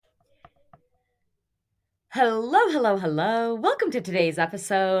Hello, hello, hello. Welcome to today's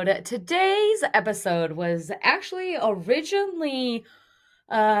episode. Today's episode was actually originally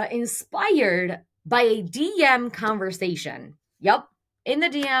inspired by a DM conversation. Yup, in the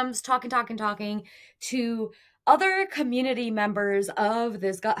DMs, talking to other community members of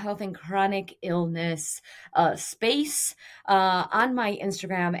this gut health and chronic illness space on my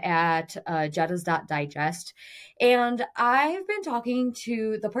Instagram at jettas.digest. And I've been talking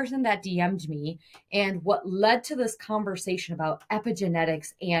to the person that DM'd me, and what led to this conversation about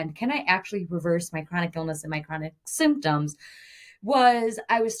epigenetics and can I actually reverse my chronic illness and my chronic symptoms was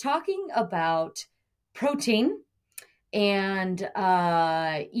I was talking about protein and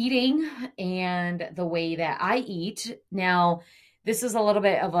eating and the way that I eat. Now, this is a little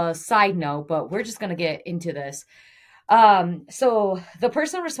bit of a side note, but we're just going to get into this. So the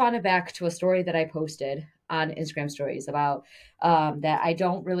person responded back to a story that I posted on Instagram stories about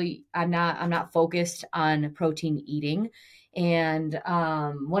that I'm not focused on protein eating. And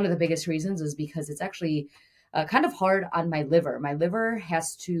one of the biggest reasons is because it's actually kind of hard on my liver. My liver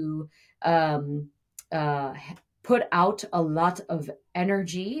has to um, uh, put out a lot of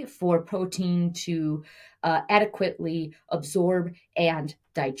energy for protein to adequately absorb and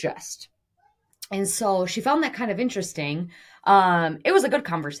digest. And so she found that kind of interesting. It was a good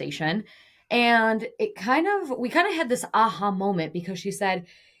conversation. And we kind of had this aha moment because she said,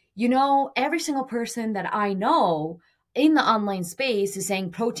 every single person that I know in the online space is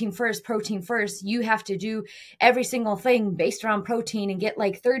saying protein first, protein first. You have to do every single thing based around protein and get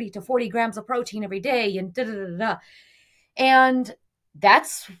like 30 to 40 grams of protein every day and da da da da. And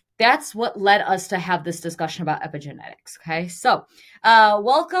that's what led us to have this discussion about epigenetics. Okay, so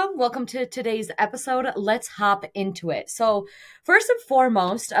welcome to today's episode. Let's hop into it. So first and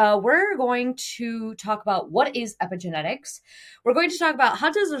foremost, we're going to talk about what is epigenetics. We're going to talk about how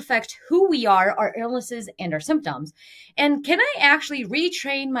does it affect who we are, our illnesses, and our symptoms, and can I actually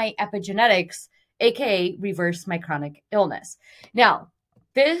retrain my epigenetics, aka reverse my chronic illness. Now,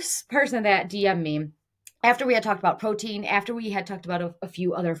 this person that DM'd me after we had talked about protein, after we had talked about a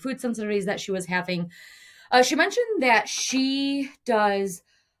few other food sensitivities that she was having, she mentioned that she does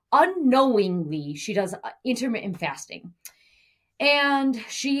intermittent fasting. And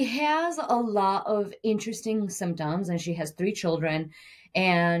she has a lot of interesting symptoms, and she has three children,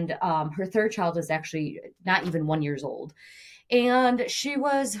 and her third child is actually not even 1 year old. And she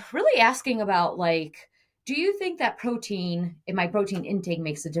was really asking about like, do you think that protein in my protein intake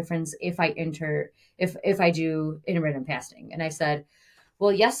makes a difference if I do intermittent fasting? And I said,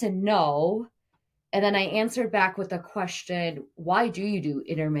 well, yes and no. And then I answered back with the question, why do you do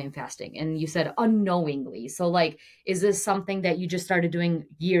intermittent fasting? And you said unknowingly. So, like, is this something that you just started doing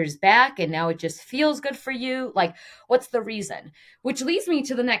years back and now it just feels good for you? Like, what's the reason? Which leads me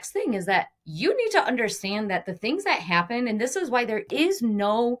to the next thing is that you need to understand that the things that happen, and this is why there is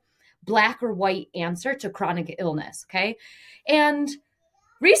no black or white answer to chronic illness. Okay. And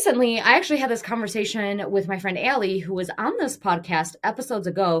recently, I actually had this conversation with my friend Allie, who was on this podcast episodes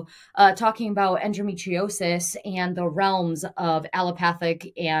ago, talking about endometriosis and the realms of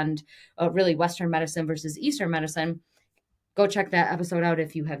allopathic and really Western medicine versus Eastern medicine. Go check that episode out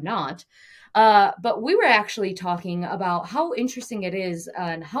if you have not. But we were actually talking about how interesting it is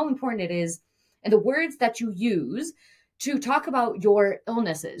and how important it is and the words that you use to talk about your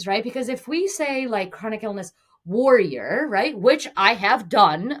illnesses, right? Because if we say like chronic illness warrior, right, which I have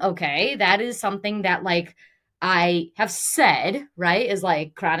done, okay, that is something that like I have said, right, is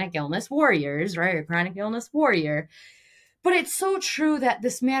like chronic illness warriors, right, or chronic illness warrior. But it's so true that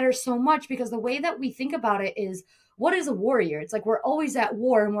this matters so much because the way that we think about it is what is a warrior? It's like we're always at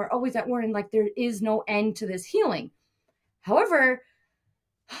war and we're always at war and like there is no end to this healing. However,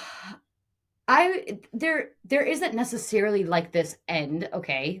 there isn't necessarily like this end,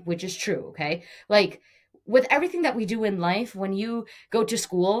 okay, which is true, okay? Like with everything that we do in life, when you go to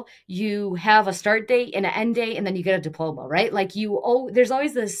school, you have a start date and an end date, and then you get a diploma, right? Like there's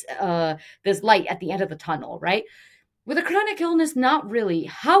always this light at the end of the tunnel, right? With a chronic illness, not really.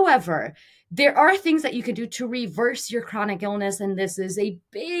 However, there are things that you can do to reverse your chronic illness. And this is a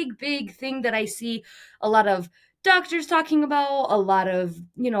big, big thing that I see a lot of doctors talking about, a lot of,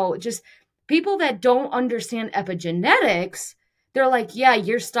 just people that don't understand epigenetics. They're like, yeah,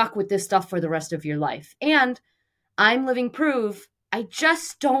 you're stuck with this stuff for the rest of your life. And I'm living proof. I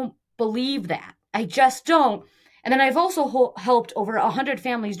just don't believe that. I just don't. And then I've also helped over 100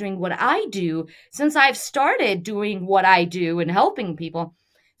 families doing what I do since I've started doing what I do and helping people.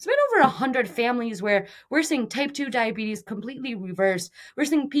 It's been over 100 families where we're seeing type 2 diabetes completely reversed. We're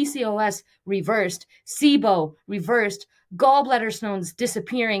seeing PCOS reversed, SIBO reversed, gallbladder stones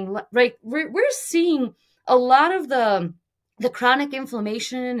disappearing. Right? We're seeing a lot of the chronic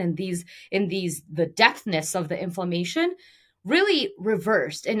inflammation and the depthness of the inflammation really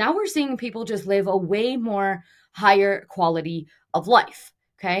reversed. And now we're seeing people just live a way more higher quality of life.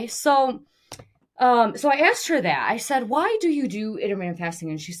 Okay. So I asked her that. I said, why do you do intermittent fasting?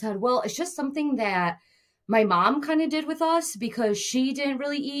 And she said, well, it's just something that my mom kind of did with us because she didn't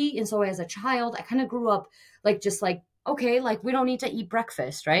really eat. And so as a child, I kind of grew up just like, okay, like we don't need to eat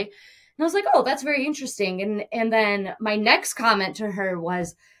breakfast, right? And I was like, oh, that's very interesting. And then my next comment to her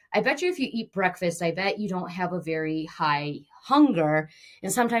was, I bet you if you eat breakfast, I bet you don't have a very high hunger.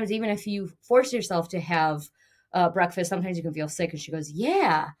 And sometimes even if you force yourself to have breakfast, sometimes you can feel sick. And she goes,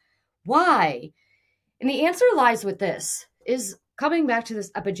 yeah, why? And the answer lies with this is coming back to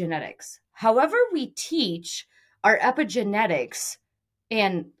this epigenetics. However, we teach our epigenetics,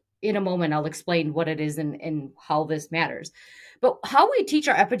 and in a moment, I'll explain what it is and how this matters. But how we teach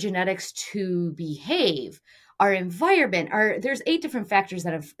our epigenetics to behave, our environment, there's 8 different factors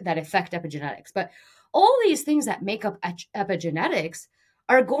that affect epigenetics. But all these things that make up epigenetics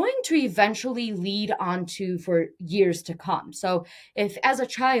are going to eventually lead on to for years to come. So if as a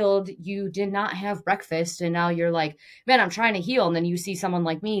child you did not have breakfast and now you're like, man, I'm trying to heal, and then you see someone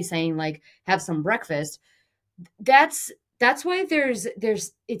like me saying like, have some breakfast, that's why there's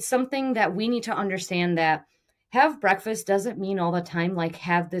it's something that we need to understand, that have breakfast doesn't mean all the time like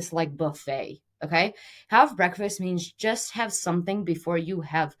have this like buffet. Okay, have breakfast means just have something before you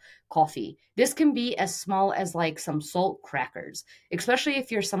have coffee. This can be as small as like some salt crackers, especially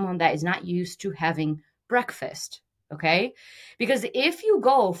if you're someone that is not used to having breakfast. Okay, because if you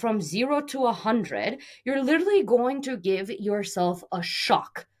go from 0 to 100, you're literally going to give yourself a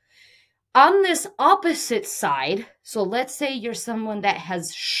shock. On this opposite side, so let's say you're someone that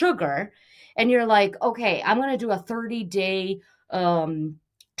has sugar and you're like, okay, I'm going to do a 30-day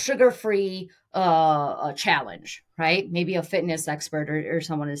sugar-free challenge, right? Maybe a fitness expert or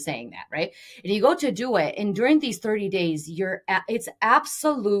someone is saying that, right? And you go to do it, and during these 30 days, it's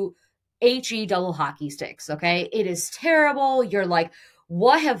absolute HE double hockey sticks, okay? It is terrible. You're like,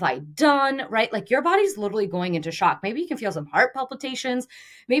 what have I done? Right? Like your body's literally going into shock. Maybe you can feel some heart palpitations.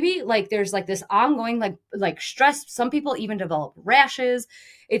 Maybe like there's like this ongoing like stress. Some people even develop rashes.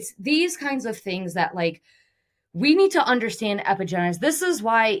 It's these kinds of things that like we need to understand epigenetics. This is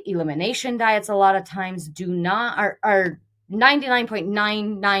why elimination diets a lot of times do not are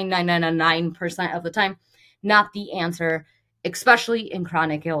 99.99999% of the time not the answer, especially in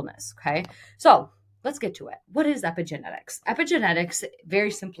chronic illness. Okay. So let's get to it. What is epigenetics? Epigenetics,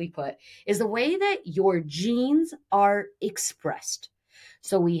 very simply put, is the way that your genes are expressed.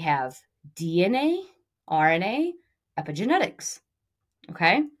 So we have DNA, RNA, epigenetics.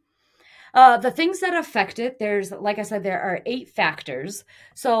 Okay. The things that affect it, there's, like I said, there are 8 factors.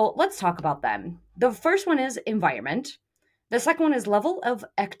 So let's talk about them. The first one is environment. The second one is level of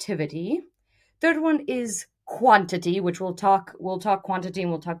activity. Third one is quantity, which we'll talk quantity,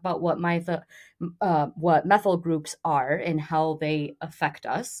 and we'll talk about what methyl groups are and how they affect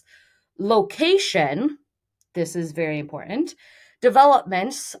us. Location, this is very important.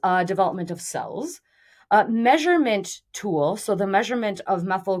 Development of cells. Measurement tool, so the measurement of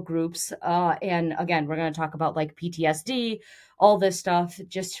methyl groups, and again, we're going to talk about like PTSD, all this stuff,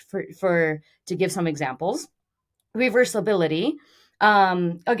 just for to give some examples. Reversibility.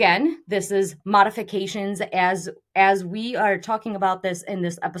 Again, this is modifications. As we are talking about this in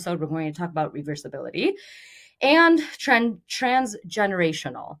this episode, we're going to talk about reversibility. And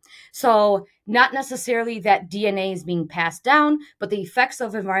transgenerational. So not necessarily that DNA is being passed down, but the effects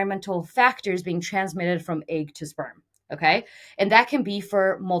of environmental factors being transmitted from egg to sperm. Okay. And that can be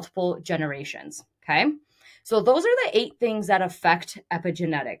for multiple generations. Okay. So those are the 8 things that affect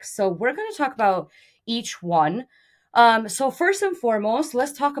epigenetics. So we're going to talk about each one. So first and foremost,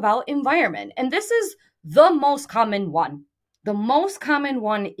 let's talk about environment. And this is the most common one. The most common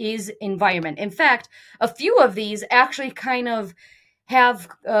one is environment. In fact, a few of these actually kind of have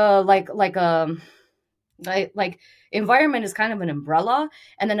like environment is kind of an umbrella,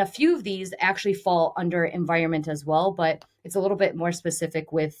 and then a few of these actually fall under environment as well, but it's a little bit more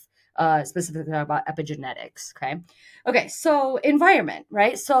specific with specifically about epigenetics. Okay, so environment,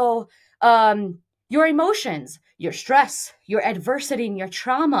 right? So your emotions, your stress, your adversity, and your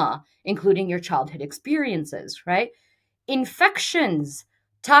trauma, including your childhood experiences, right? Infections,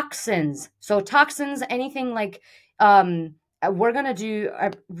 toxins. So toxins, anything like we're gonna do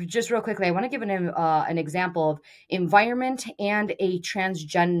just real quickly. I want to give an example of environment and a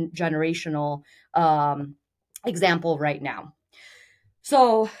transgenerational example right now.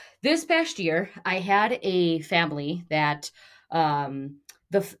 So this past year, I had a family that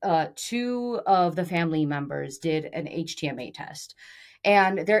two of the family members did an HTMA test,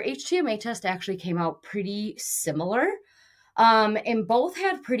 and their HTMA test actually came out pretty similar. And both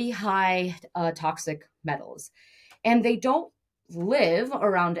had pretty high toxic metals, and they don't live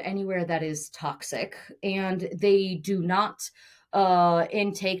around anywhere that is toxic, and they do not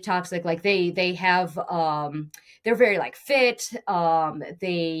intake toxic. Like they have they're very like fit,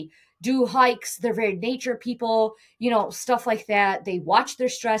 they do hikes, they're very nature people, stuff like that. They watch their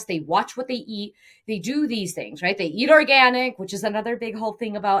stress, they watch what they eat, they do these things, right? They eat organic, which is another big whole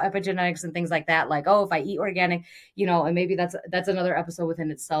thing about epigenetics and things like that. Like, oh, if I eat organic, and maybe that's another episode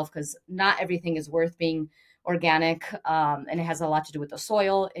within itself, because not everything is worth being organic, and it has a lot to do with the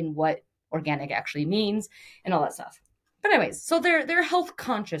soil and what organic actually means and all that stuff. But anyways, so they're a health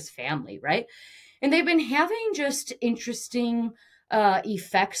conscious family, right? And they've been having just interesting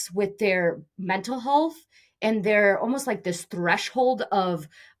effects with their mental health, and they're almost like this threshold of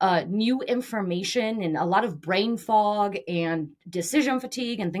new information and a lot of brain fog and decision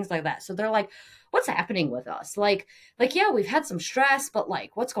fatigue and things like that. So they're like, what's happening with us? Like, yeah, we've had some stress, but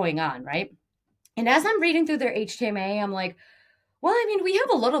like, what's going on, right? And as I'm reading through their HTMA, I'm like, well, I mean, we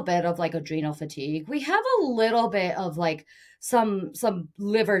have a little bit of like adrenal fatigue. We have a little bit of like some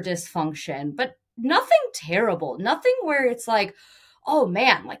liver dysfunction, but nothing terrible. Nothing where it's like, oh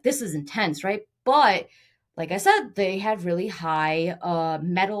man, like this is intense, right? But like I said, they had really high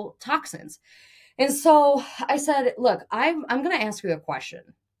metal toxins. And so I said, look, I'm going to ask you a question.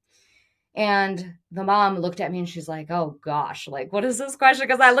 And the mom looked at me and she's like, oh gosh, like, what is this question?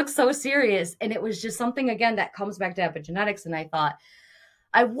 Because I look so serious. And it was just something, again, that comes back to epigenetics. And I thought,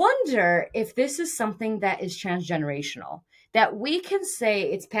 I wonder if this is something that is transgenerational, that we can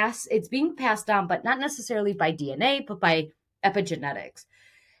say it's being passed on, but not necessarily by DNA, but by epigenetics.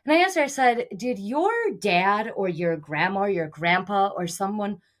 And I asked her, I said, did your dad or your grandma or your grandpa or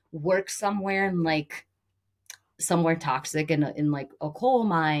someone work somewhere in like somewhere toxic in like a coal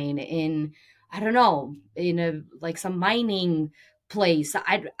mine, in I don't know, in a like some mining place?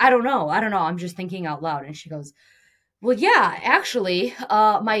 I don't know. I'm just thinking out loud. And she goes, well, yeah, actually,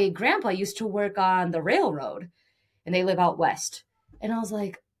 my grandpa used to work on the railroad, and they live out west. And I was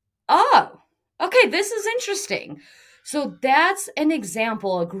like, oh, okay, this is interesting. So that's an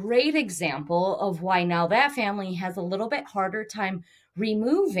example, a great example of why now that family has a little bit harder time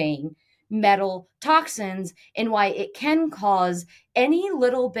removing metal toxins, and why it can cause any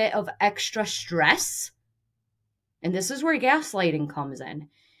little bit of extra stress. And this is where gaslighting comes in.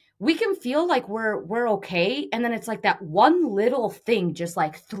 We can feel like we're okay, and then it's like that one little thing just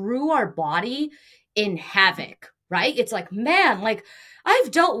like threw our body in havoc, right? It's like, man, like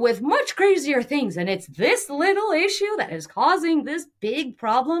I've dealt with much crazier things, and it's this little issue that is causing this big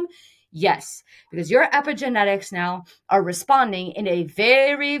problem. Yes, because your epigenetics now are responding in a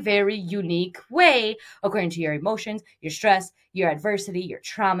very, very unique way according to your emotions, your stress, your adversity, your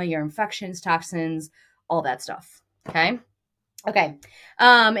trauma, your infections, toxins, all that stuff. Okay. Okay.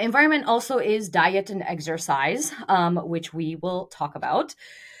 Environment also is diet and exercise, which we will talk about.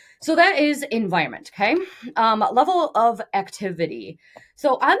 So that is environment. Okay. Level of activity.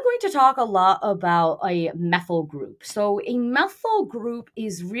 So I'm going to talk a lot about a methyl group. So a methyl group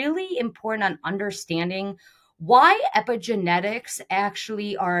is really important on understanding why epigenetics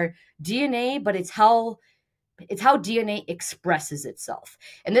actually are DNA, but it's how DNA expresses itself.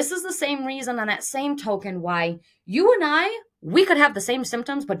 And this is the same reason, on that same token, why you and I, we could have the same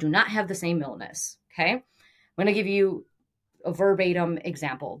symptoms, but do not have the same illness. Okay. I'm going to give you a verbatim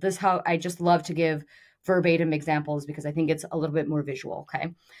example. This is how I just love to give verbatim examples, because I think it's a little bit more visual.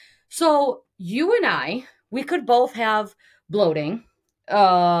 Okay. So you and I, we could both have bloating,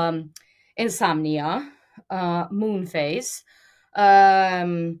 insomnia, moon phase,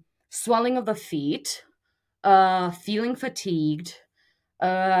 swelling of the feet, feeling fatigued,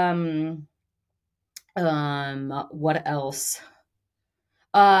 um what else,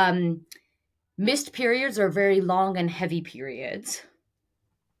 missed periods or very long and heavy periods,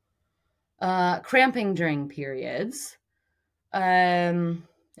 cramping during periods. I'm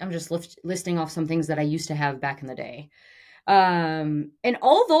just listing off some things that I used to have back in the day. And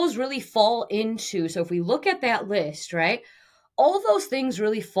all those really fall into, so if we look at that list, right, all those things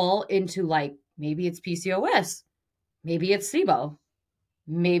really fall into, like, maybe it's PCOS, maybe it's SIBO,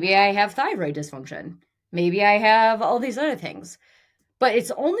 maybe I have thyroid dysfunction, maybe I have all these other things. But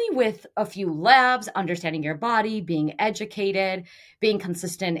it's only with a few labs, understanding your body, being educated, being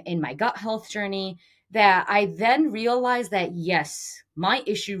consistent in my gut health journey, that I then realized that, yes, my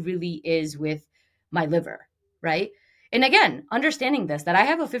issue really is with my liver, right? And again, understanding this, that I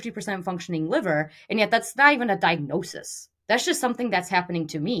have a 50% functioning liver, and yet that's not even a diagnosis. That's just something that's happening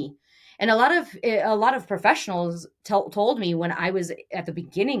to me. And a lot of professionals told me when I was at the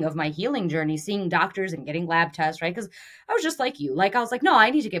beginning of my healing journey, seeing doctors and getting lab tests, right? Because I was just like you. Like, I was like, no, I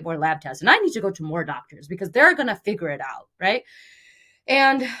need to get more lab tests and I need to go to more doctors because they're going to figure it out, right?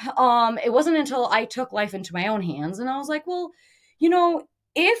 And it wasn't until I took life into my own hands and I was like, well, you know,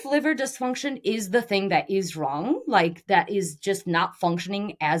 if liver dysfunction is the thing that is wrong, like that is just not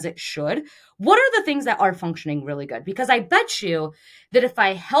functioning as it should, what are the things that are functioning really good? Because I bet you that if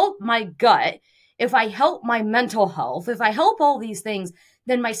I help my gut, if I help my mental health, if I help all these things,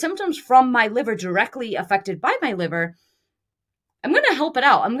 then my symptoms from my liver directly affected by my liver, I'm going to help it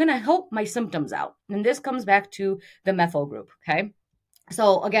out. I'm going to help my symptoms out. And this comes back to the methyl group, okay?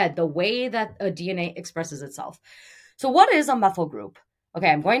 So again, the way that a DNA expresses itself. So what is a methyl group? Okay,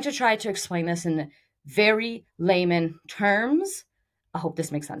 I'm going to try to explain this in very layman terms. I hope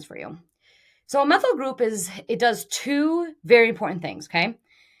this makes sense for you. So a methyl group it does two very important things, okay?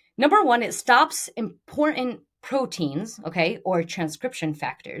 Number one, it stops important proteins, okay, or transcription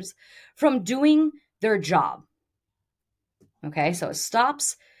factors from doing their job. Okay, so it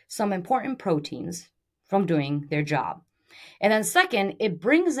stops some important proteins from doing their job. And then second, it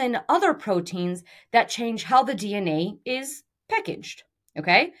brings in other proteins that change how the DNA is packaged,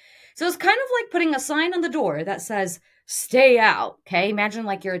 okay? So it's kind of like putting a sign on the door that says, stay out, okay? Imagine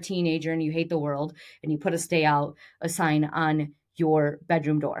like you're a teenager and you hate the world and you put a sign on your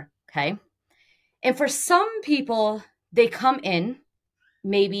bedroom door, okay? And for some people, they come in,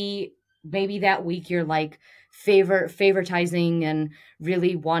 maybe that week you're like favoritizing and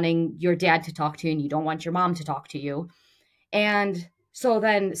really wanting your dad to talk to you and you don't want your mom to talk to you. And so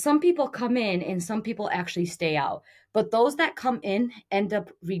then some people come in and some people actually stay out. But those that come in end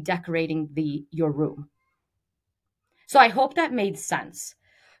up redecorating your room. So I hope that made sense.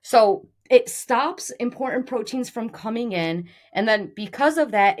 So it stops important proteins from coming in. And then because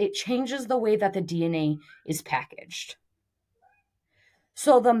of that, it changes the way that the DNA is packaged.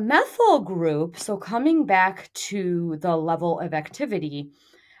 So the methyl group, so coming back to the level of activity,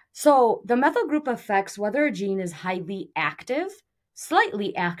 so the methyl group affects whether a gene is highly active,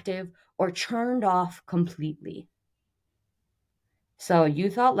 slightly active, or turned off completely. So you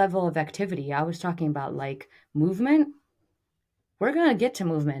thought level of activity. I was talking about like movement. We're going to get to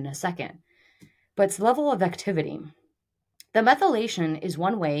movement in a second, but it's level of activity. The methylation is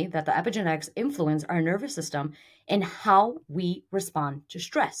one way that the epigenetics influence our nervous system and how we respond to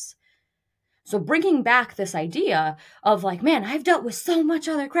stress. So bringing back this idea of like, man, I've dealt with so much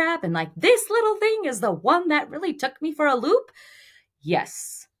other crap and like this little thing is the one that really took me for a loop.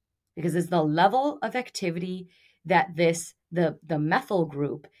 Yes, because it's the level of activity that the methyl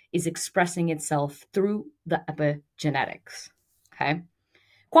group is expressing itself through the epigenetics. Okay.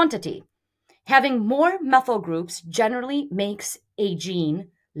 Quantity. Having more methyl groups generally makes a gene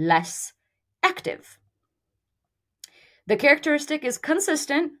less active. The characteristic is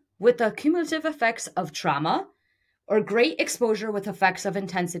consistent with the cumulative effects of trauma or great exposure with effects of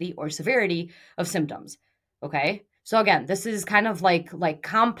intensity or severity of symptoms. Okay? So again, this is kind of like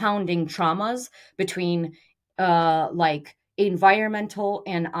compounding traumas between like environmental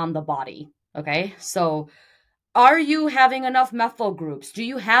and on the body. Okay? So are you having enough methyl groups? Do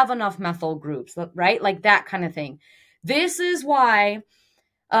you have enough methyl groups? Right? Like that kind of thing. This is why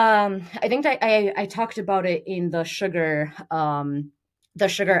I think I talked about it in the sugar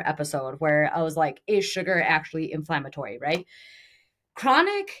episode where I was like, is sugar actually inflammatory, right?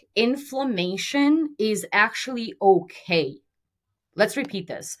 Chronic inflammation is actually okay. Let's repeat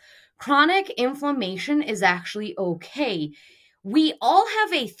this. Chronic inflammation is actually okay. We all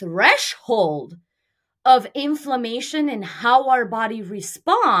have a threshold of inflammation and how our body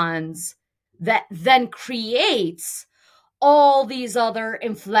responds that then creates all these other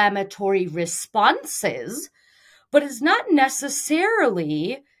inflammatory responses, but it's not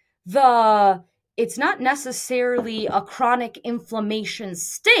necessarily a chronic inflammation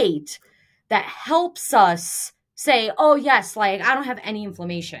state that helps us say, oh yes, like I don't have any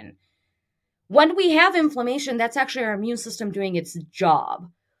inflammation. When we have inflammation, that's actually our immune system doing its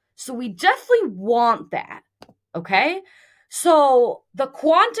job. So we definitely want that. Okay? So the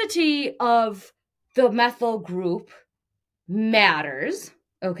quantity of the methyl group matters.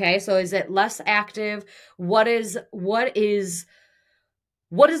 Okay, so is it less active? What is the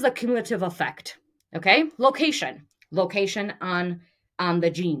cumulative effect? Okay, location on the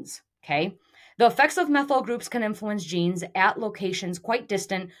genes. Okay, the effects of methyl groups can influence genes at locations quite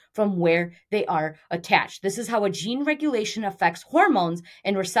distant from where they are attached. This is how a gene regulation affects hormones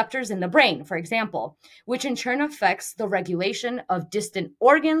and receptors in the brain, for example, which in turn affects the regulation of distant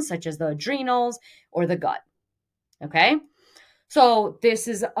organs such as the adrenals or the gut. Okay. So this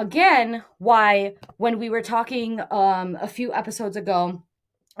is again why when we were talking a few episodes ago,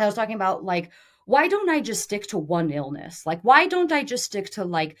 I was talking about like, why don't I just stick to one illness? Like, why don't I just stick to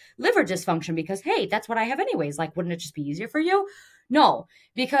like liver dysfunction? Because hey, that's what I have anyways. Like, wouldn't it just be easier for you? No,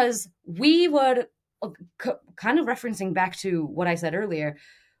 because we would kind of referencing back to what I said earlier,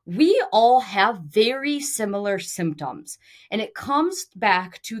 we all have very similar symptoms. And it comes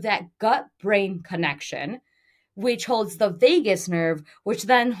back to that gut brain connection, which holds the vagus nerve, which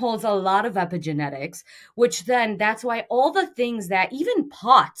then holds a lot of epigenetics, which then that's why all the things that even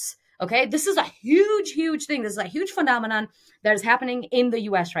POTS, okay, this is a huge, huge thing. This is a huge phenomenon that is happening in the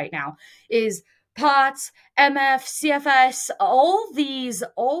US right now, is POTS, MF, CFS, all these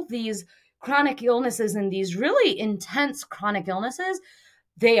chronic illnesses and these really intense chronic illnesses,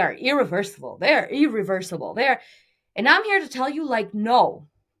 they are irreversible. They're irreversible. And I'm here to tell you, like, no,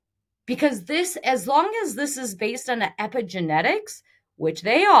 because this, as long as this is based on epigenetics, which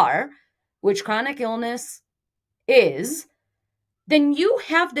they are, which chronic illness is, then you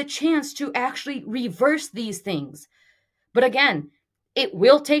have the chance to actually reverse these things. But again, it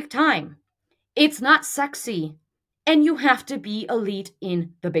will take time. It's not sexy. And you have to be elite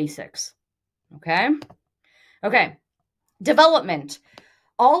in the basics. Okay? Okay. Development.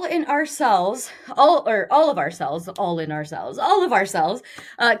 All in our cells, all of our cells, all in our cells, all of our cells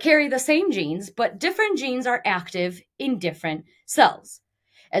carry the same genes, but different genes are active in different cells.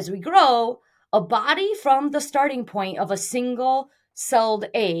 As we grow, a body from the starting point of a single celled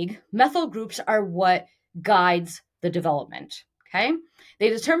egg, methyl groups are what guides the development. Okay? They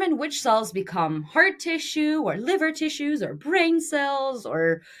determine which cells become heart tissue or liver tissues or brain cells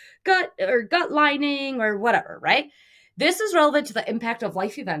or gut lining or whatever, right? This is relevant to the impact of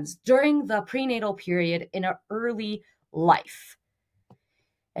life events during the prenatal period in an early life.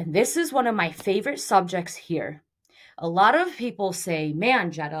 And this is one of my favorite subjects here. A lot of people say,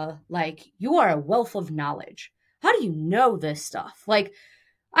 man, Jetta, like, you are a wealth of knowledge. How do you know this stuff? Like,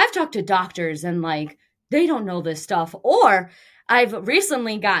 I've talked to doctors and, like, they don't know this stuff. Or I've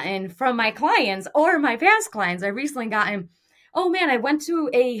recently gotten from my clients or my past clients, I've recently gotten, oh man, I went to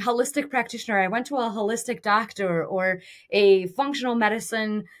a holistic practitioner, I went to a holistic doctor or a functional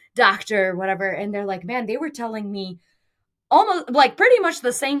medicine doctor, whatever. And they're like, man, they were telling me almost like pretty much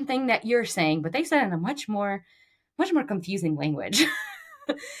the same thing that you're saying, but they said in a much more confusing language.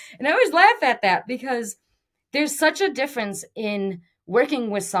 And I always laugh at that because there's such a difference in working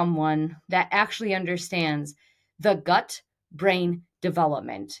with someone that actually understands the gut brain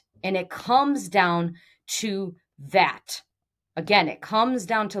development. And it comes down to that. Again, it comes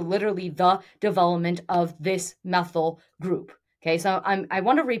down to literally the development of this methyl group. Okay, so I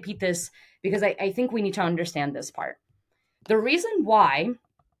want to repeat this because I think we need to understand this part. The reason why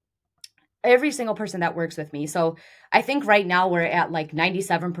every single person that works with me. So I think right now we're at like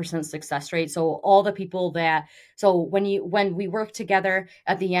 97% success rate. So all the people that, so when we work together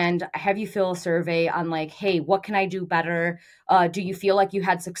at the end, I have you fill a survey on like, hey, what can I do better? Do you feel like you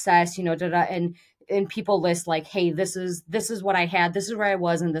had success? You know, and people list like, hey, this is what I had, this is where I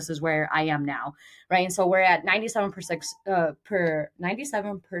was, and this is where I am now. Right. And so we're at 97%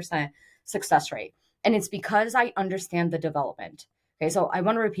 97% success rate. And it's because I understand the development. Okay, so I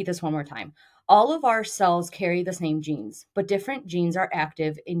want to repeat this one more time. All of our cells carry the same genes, but different genes are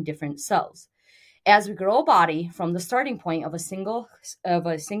active in different cells. As we grow a body from the starting point of a single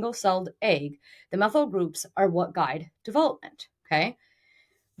celled egg, the methyl groups are what guide development. Okay,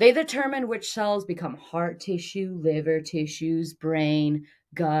 they determine which cells become heart tissue, liver tissues, brain,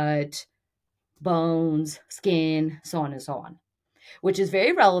 gut, bones, skin, so on and so on, which is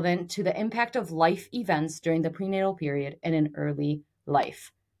very relevant to the impact of life events during the prenatal period and in early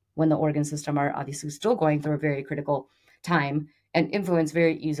life, when the organ system are obviously still going through a very critical time and influenced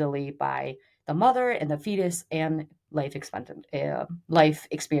very easily by the mother and the fetus and life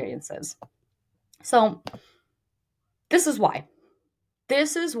experiences. So this is why.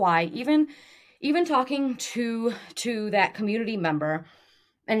 This is why even talking to that community member,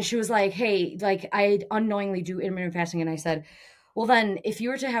 and she was like, hey, like I unknowingly do intermittent fasting, and I said, well, then if you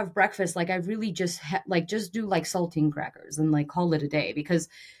were to have breakfast, like I really just just do like saltine crackers and like call it a day, because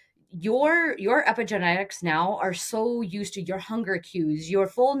your epigenetics now are so used to your hunger cues, your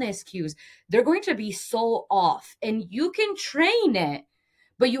fullness cues. They're going to be so off, and you can train it,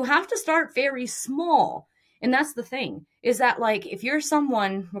 but you have to start very small. And that's the thing, is that like if you're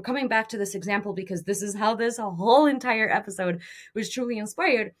someone, we're coming back to this example because this is how this whole entire episode was truly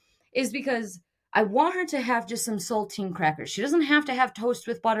inspired, is because I want her to have just some saltine crackers. She doesn't have to have toast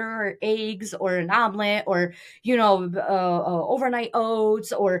with butter or eggs or an omelet or, overnight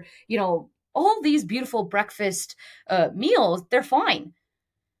oats or, all these beautiful breakfast meals, they're fine.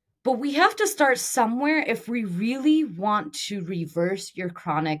 But we have to start somewhere if we really want to reverse your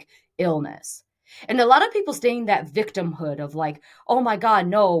chronic illness. And a lot of people stay in that victimhood of like, oh my God,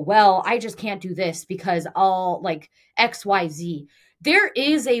 no, well, I just can't do this because I'll like XYZ. There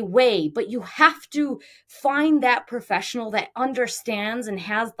is a way, but you have to find that professional that understands and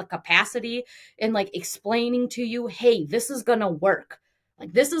has the capacity in like explaining to you, hey, this is going to work.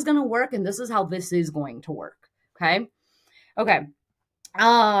 Like, this is going to work, and this is how this is going to work. Okay. Okay.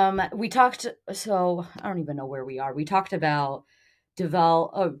 We talked, so I don't even know where we are. We talked about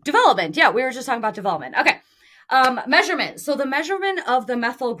development. Yeah, we were just talking about development. Okay. Measurement. So the measurement of the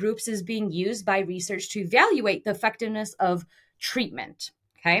methyl groups is being used by research to evaluate the effectiveness of treatment.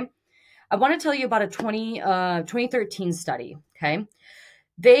 Okay. I want to tell you about a 2013 study. Okay.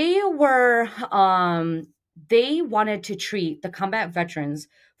 They were, they wanted to treat the combat veterans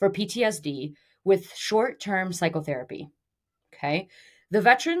for PTSD with short-term psychotherapy. Okay. The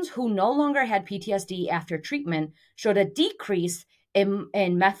veterans who no longer had PTSD after treatment showed a decrease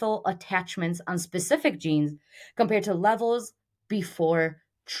in methyl attachments on specific genes compared to levels before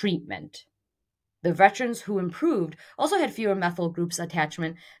treatment. The veterans who improved also had fewer methyl groups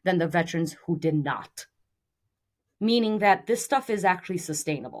attachment than the veterans who did not, meaning that this stuff is actually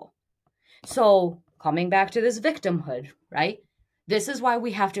sustainable. So, coming back to this victimhood, right? This is why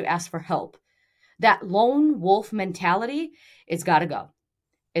we have to ask for help. That lone wolf mentality, it's got to go.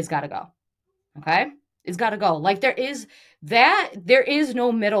 It's got to go. Okay? It's got to go. Like there is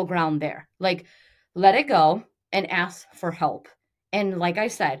no middle ground there. Like let it go and ask for help. And like I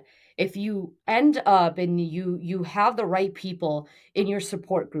said, if you end up and you have the right people in your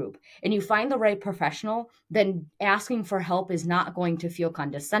support group and you find the right professional, then asking for help is not going to feel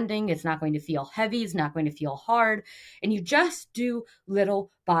condescending. It's not going to feel heavy. It's not going to feel hard. And you just do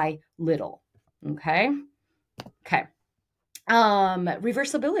little by little. Okay? Okay.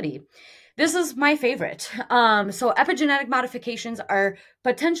 Reversibility. This is my favorite. So epigenetic modifications are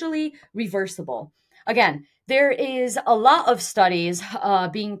potentially reversible. Again, there is a lot of studies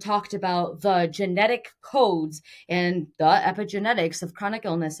being talked about the genetic codes and the epigenetics of chronic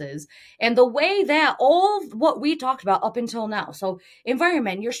illnesses and the way that all what we talked about up until now. So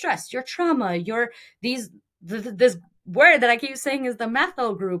environment, your stress, your trauma, this word that I keep saying is the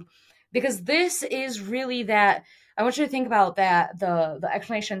methyl group, because this is really that. I want you to think about that, the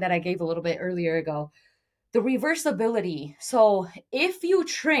explanation that I gave a little bit earlier ago, the reversibility. So if you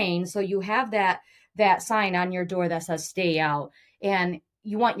train, so you have that sign on your door that says stay out, and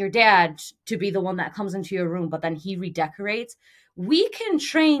you want your dad to be the one that comes into your room, but then he redecorates, we can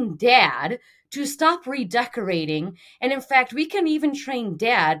train dad to stop redecorating. And in fact, we can even train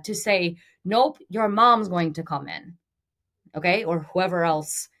dad to say, nope, your mom's going to come in. Okay. Or whoever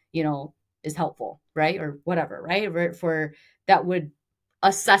else, is helpful, right? Or whatever, right? For that would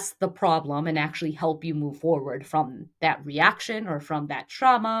assess the problem and actually help you move forward from that reaction or from that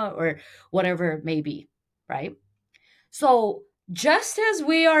trauma or whatever it may be, right? So just as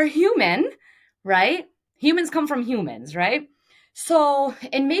we are human, right? Humans come from humans, right? So,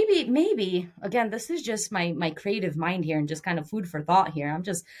 and maybe again, this is just my creative mind here and just kind of food for thought here. I'm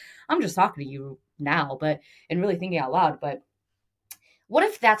just talking to you now, but and really thinking out loud, but what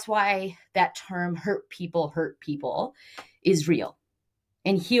if that's why that term hurt people is real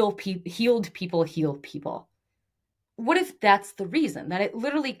and healed people heal people? What if that's the reason that it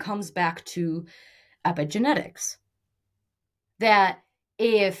literally comes back to epigenetics? That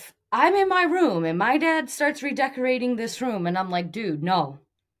if I'm in my room and my dad starts redecorating this room and I'm like, dude, no,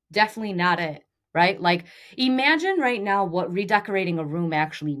 definitely not it, right? Like imagine right now what redecorating a room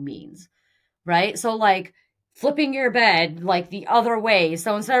actually means, right? So like flipping your bed like the other way.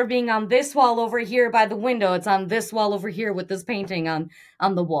 So instead of being on this wall over here by the window, it's on this wall over here with this painting on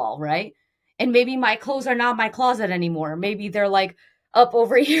the wall, right? And maybe my clothes are not my closet anymore. Maybe they're like up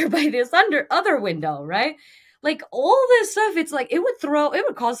over here by this other window, right? Like all this stuff, it's like it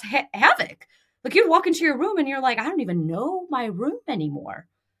would cause havoc. Like you'd walk into your room and you're like, I don't even know my room anymore.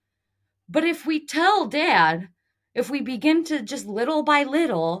 But if we tell dad, if we begin to just little by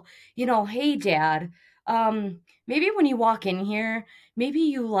little, hey dad, maybe when you walk in here, maybe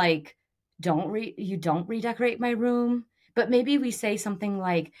you like you don't redecorate my room, but maybe we say something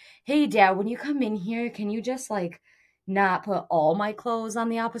like, hey dad, when you come in here, can you just like not put all my clothes on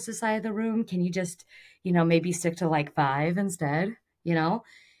the opposite side of the room? Can you just, maybe stick to like 5 instead,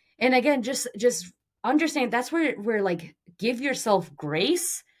 And again, just understand that's where we're like give yourself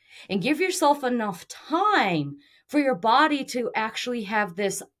grace and give yourself enough time for your body to actually have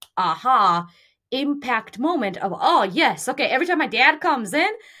this aha impact moment of, oh yes, okay, every time my dad comes in,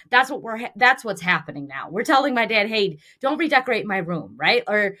 that's what's happening now. We're telling my dad, hey, don't redecorate my room, right?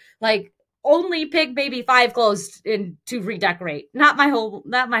 Or like only pick maybe 5 clothes in to redecorate, not my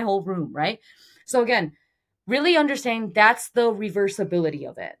whole room, right? So again, really understand that's the reversibility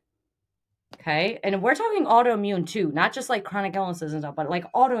of it. Okay. And we're talking autoimmune too, not just like chronic illnesses and stuff, but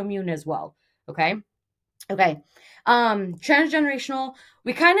like autoimmune as well. Okay. Okay. Transgenerational,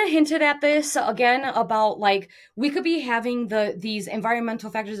 we kind of hinted at this again about like we could be having these environmental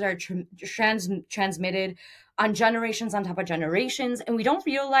factors that are transmitted on generations on top of generations, and we don't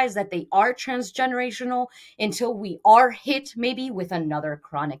realize that they are transgenerational until we are hit maybe with another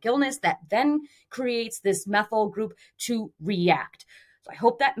chronic illness that then creates this methyl group to react. So I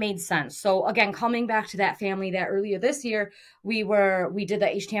hope that made sense. So again, coming back to that family that earlier this year we did the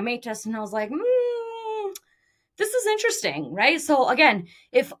HTMA test, and I was like, this is interesting, right? So again,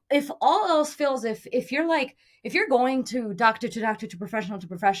 if all else fails, if you're like, if you're going to doctor to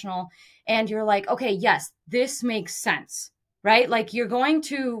professional and you're like, okay, yes, this makes sense, right? Like you're going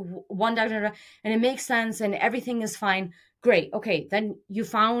to one doctor and it makes sense and everything is fine, great. Okay, then you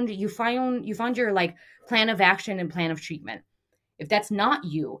found your like plan of action and plan of treatment. If that's not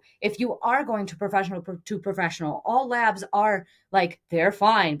you, if you are going to professional, all labs are like they're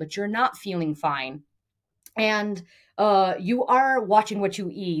fine, but you're not feeling fine, and you are watching what you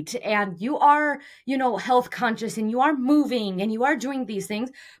eat, and you are, health conscious, and you are moving and you are doing these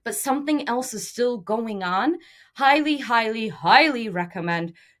things, but something else is still going on, highly, highly, highly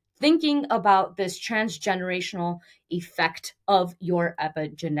recommend thinking about this transgenerational effect of your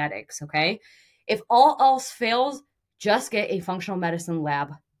epigenetics. Okay. If all else fails, just get a functional medicine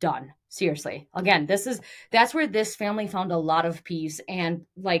lab done. Seriously. Again, that's where this family found a lot of peace, and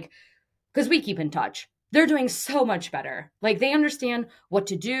like, because we keep in touch. They're doing so much better. Like they understand what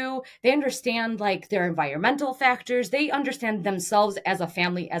to do. They understand like their environmental factors. They understand themselves as a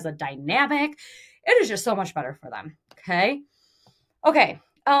family, as a dynamic. It is just so much better for them. Okay. Okay.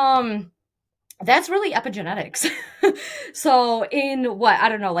 That's really epigenetics. So in what, I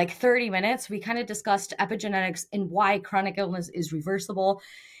don't know, like 30 minutes, we kind of discussed epigenetics and why chronic illness is reversible,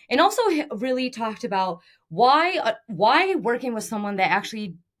 and also really talked about why working with someone that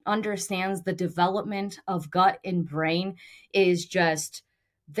actually understands the development of gut and brain is just,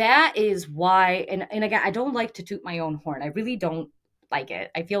 that is why. And again, I don't like to toot my own horn. I really don't like it.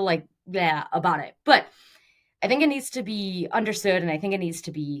 I feel like, yeah, about it. But I think it needs to be understood, and I think it needs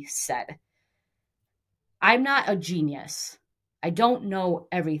to be said. I'm not a genius. I don't know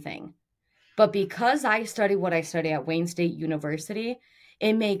everything. But because I study what I study at Wayne State University,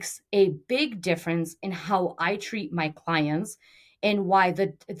 it makes a big difference in how I treat my clients, and why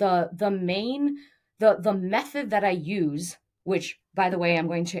the method that I use, which by the way, I'm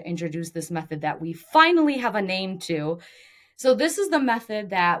going to introduce this method that we finally have a name to. So this is the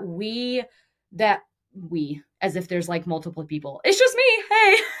method that we, as if there's like multiple people. It's just me.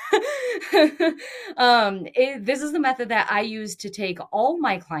 Hey. This is the method that I use to take all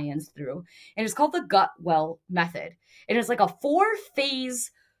my clients through, and it's called the Gut Well method. And it's like a 4-phase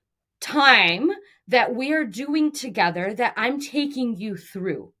time that we are doing together that I'm taking you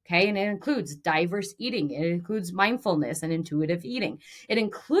through. Okay. And it includes diverse eating, it includes mindfulness and intuitive eating, it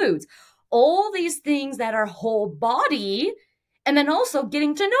includes all these things that are whole body, and then also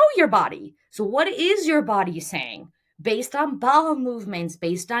getting to know your body. So, what is your body saying? Based on bowel movements,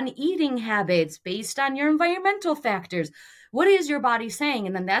 based on eating habits, based on your environmental factors. What is your body saying?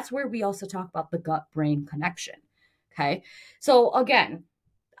 And then that's where we also talk about the gut brain connection. Okay. So, again,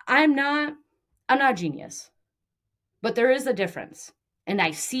 I'm not a genius, but there is a difference. And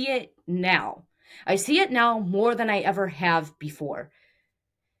I see it now. I see it now more than I ever have before.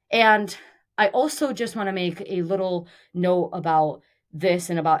 And I also just want to make a little note about this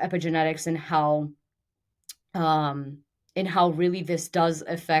and about epigenetics, and how really this does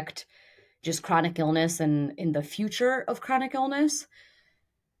affect just chronic illness and in the future of chronic illness.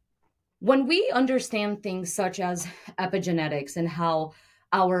 When we understand things such as epigenetics and how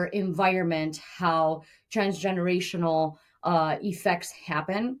our environment, how transgenerational effects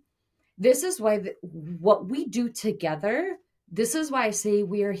happen, this is why what we do together, this is why I say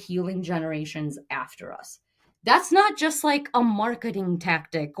we are healing generations after us. That's not just like a marketing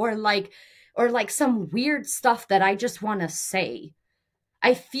tactic, or like some weird stuff that I just want to say.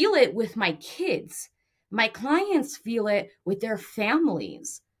 I feel it with my kids. My clients feel it with their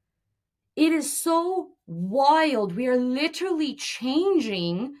families. It is so wild. We are literally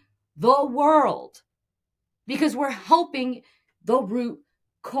changing the world because we're helping the root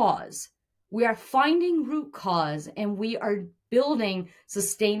cause. We are finding root cause and we are building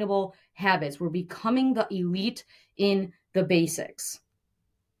sustainable habits. We're becoming the elite in the basics.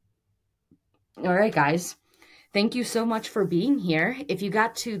 All right, guys. Thank you so much for being here. If you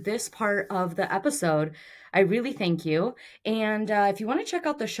got to this part of the episode, I really thank you. And if you want to check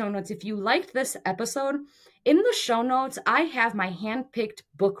out the show notes, if you liked this episode, in the show notes, I have my hand-picked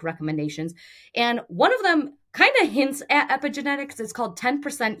book recommendations. And one of them kind of hints at epigenetics. It's called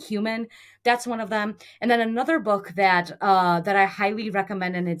 10% Human. That's one of them. And then another book that I highly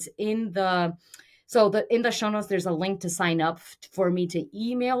recommend, and it's in the in the show notes, there's a link to sign up for me to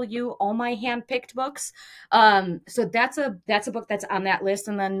email you all my hand-picked books. So that's a book that's on that list.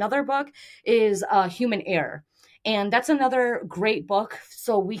 And then another book is Human Error. And that's another great book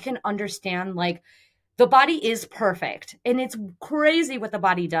so we can understand like the body is perfect and it's crazy what the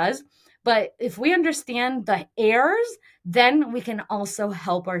body does. But if we understand the errors, then we can also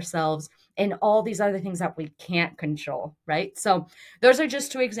help ourselves in all these other things that we can't control, right? So those are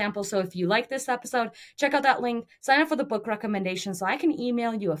just two examples. So if you like this episode, check out that link, sign up for the book recommendation so I can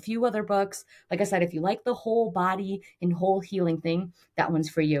email you a few other books. Like I said, if you like the whole body and whole healing thing, that one's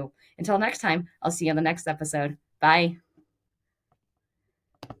for you. Until next time, I'll see you on the next episode. Bye.